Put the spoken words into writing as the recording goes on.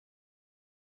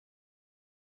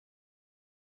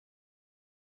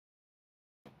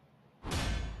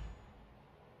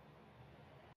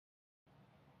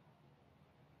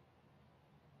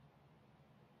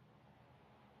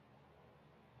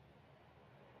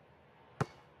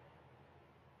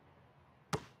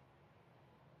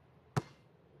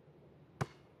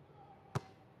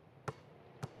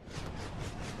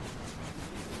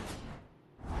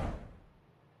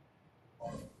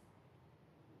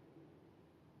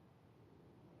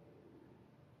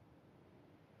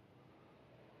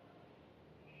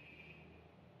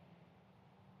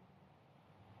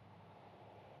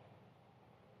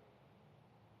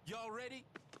Y'all ready?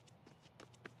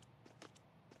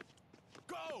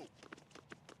 Go!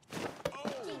 Oh,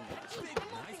 big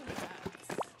nice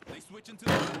pass. They switch into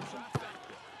the trifecta.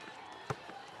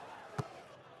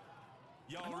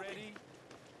 Y'all ready?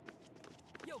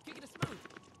 Yo, kick it smooth.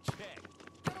 Check.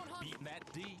 Yo, don't hug. Beating that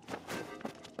D.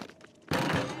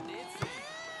 And it's in.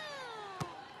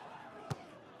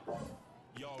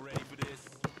 Y'all ready for this?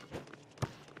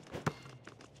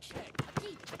 Check.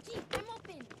 Aquí, I'm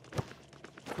open.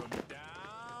 From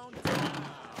downtown.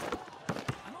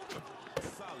 I'm open.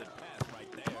 Solid pass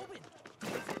right there. I'm open.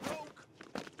 Broke.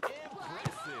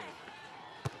 Impressive.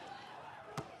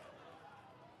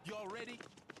 Y'all ready?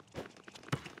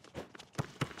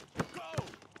 Go!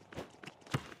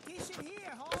 Dish it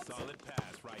here, Holmes. Solid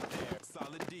pass right there.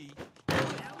 Solid D.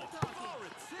 Now we're talking.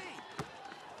 Authority.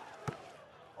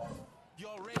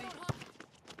 Y'all Yo, ready? don't hug.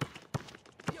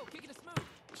 Yo, kick it smooth.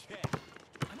 Check.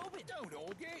 I'm open. Don't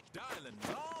all get. Dialing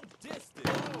long distance.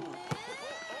 Oh,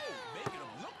 making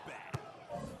them look bad.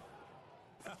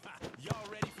 Y'all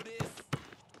ready for this?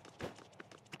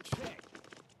 Check.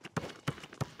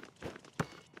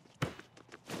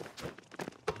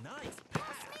 Nice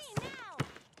pass. Me now.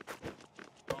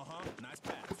 Uh-huh. Nice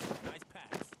pass. Nice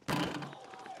pass.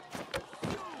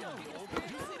 Yo, kick it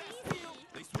smooth. You see that steal?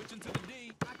 They switch into the D.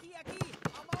 Aquí,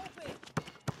 I'm open.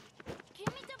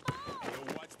 Give me the ball. Yo,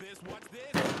 watch this. Watch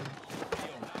this. Yo,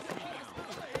 nice rebound.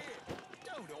 Over here.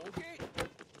 Don't all get.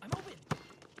 I'm open.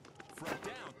 From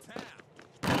downtown.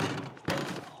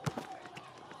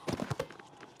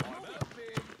 I'm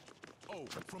open. Oh,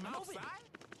 from I'm open. outside?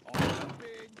 I'm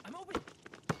open. I'm open.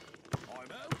 I'm Yo,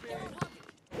 open. don't hug.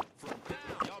 From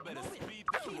down. Y'all better open. speed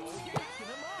that. Keep Picking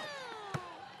them up.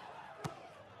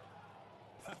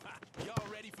 Y'all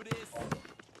ready for this?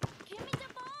 Give me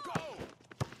the ball. Go!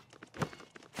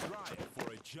 Try it for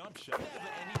a jump shot. Never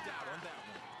any doubt on that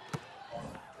one.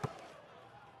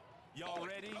 Y'all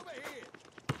ready? Over here.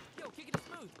 Yo, kick it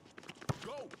smooth.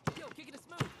 Go! Yo, kick it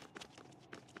smooth.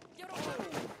 Yo, don't hug. Oh,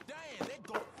 damn, they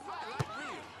go fly like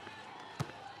real.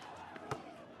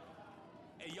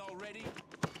 Hey, y'all ready?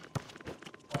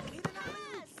 Need an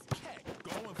alley. Check.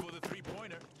 Going for the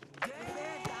three-pointer. Dang.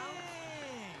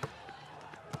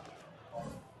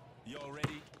 Y'all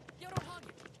ready? Yo, don't hug.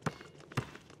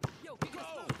 Yo, kick it Go!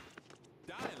 smooth.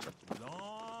 Dialing.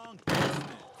 Long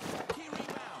distance. Key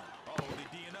rebound. Oh, the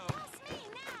D&O. Pass me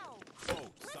now. Oh,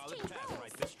 solid change pass roles.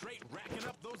 right there. Straight racking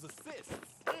up those assists.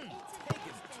 It's a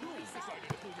Taking first two. and result.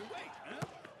 Pull your weight, huh?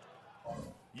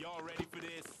 Y'all ready for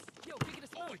this? Yo, kick it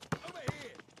smooth. Over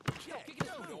here. Yo, Check. kick it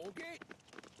Don't smooth. all get.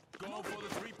 Going for the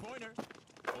three-pointer.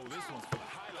 Oh, this one's for the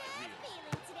highlight Good reel.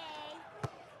 feeling today.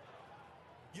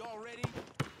 Y'all ready?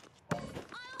 I'll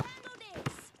handle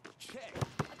this. Check.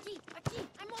 Aquí,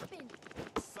 I'm open.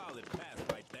 Solid pass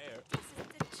right there. This is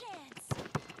the chance.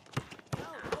 No,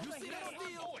 You over see here. that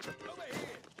steal? Over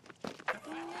here.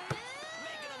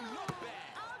 Making them look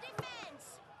bad. All defense.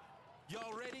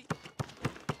 Y'all ready?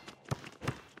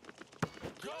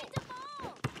 Give Go. me the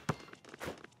ball.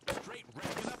 Straight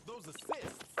racking up those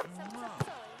assists. Some.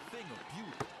 Thing of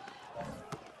beauty.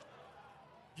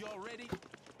 Y'all ready?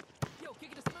 Yo,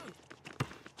 kick it smooth.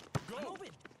 Go. I'm open.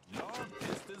 Long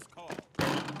distance call.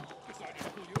 Decided to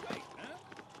pull your weight, huh?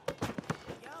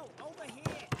 Yo, over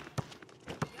here.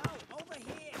 Yo, over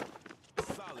here.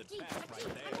 Solid Aquí, pass right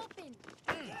I'm there. open.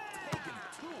 Taking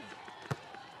two.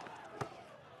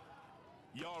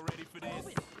 Y'all ready for I'm this?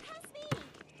 open. Pass me.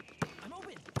 I'm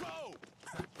open. Go.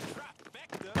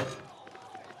 Trifecta.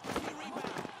 Key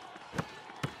rebound.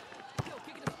 Yo,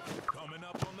 kick it smooth. Coming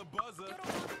up on the buzzer. Yo, don't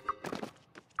hug.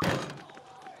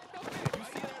 You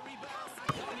see that rebound?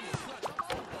 Don't need a clutch.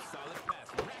 Solid pass,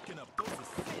 racking up those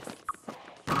assists.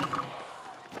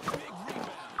 Big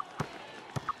rebound.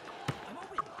 I'm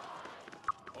open.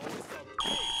 Oh, it's a big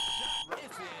shot.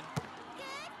 It's in.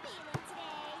 Good feeling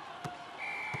today.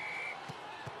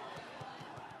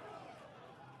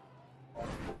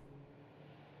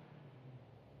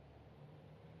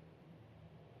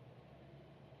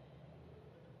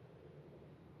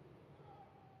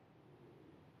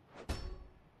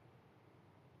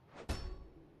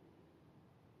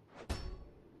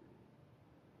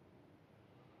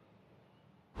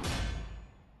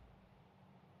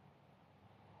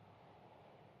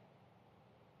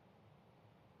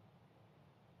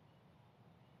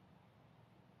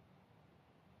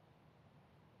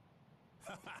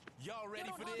 Y'all ready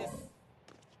Yo, for don't this? hug.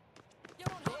 Yo,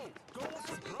 don't Go, hug. go on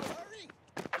for broke. Hurry.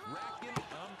 Racking them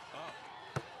up.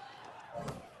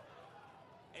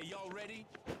 Hey, y'all ready?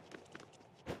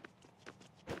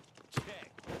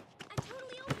 Check. I'm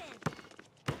totally open.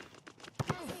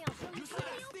 Pass me. You see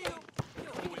that steal?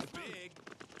 Going big.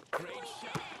 Great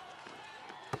shot.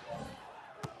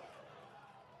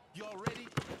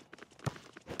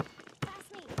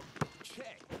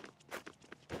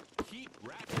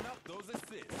 those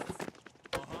assists.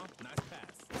 Nice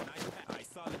pass. Nice pass. Nice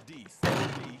solid D.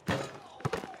 Solid D.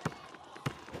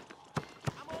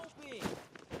 I'm open.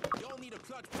 Y'all need a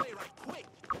clutch play right quick.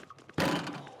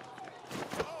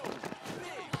 Oh,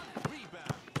 big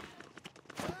rebound.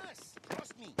 Pass.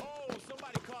 Trust me. Oh,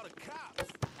 somebody call the cops.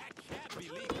 That can't be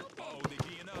Totally legal. open. Oh, they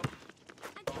geeing up.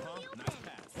 I'm totally Nice open.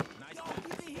 pass. Nice Yo, pass.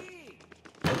 give it here.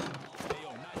 Hey,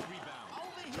 yo, nice rebound.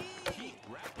 Over here. Keep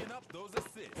racking up those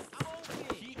assists. I'm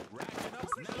open. Keep racking up.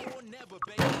 Now or never,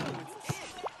 baby. Oh, it's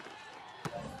it.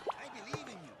 I believe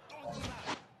in you. Don't give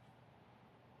up.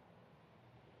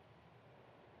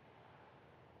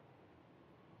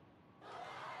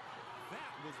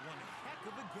 That was one heck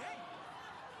of a game.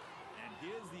 And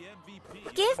here's the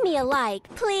MVP. Give me a like,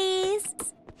 please.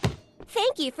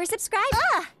 Thank you for subscribing.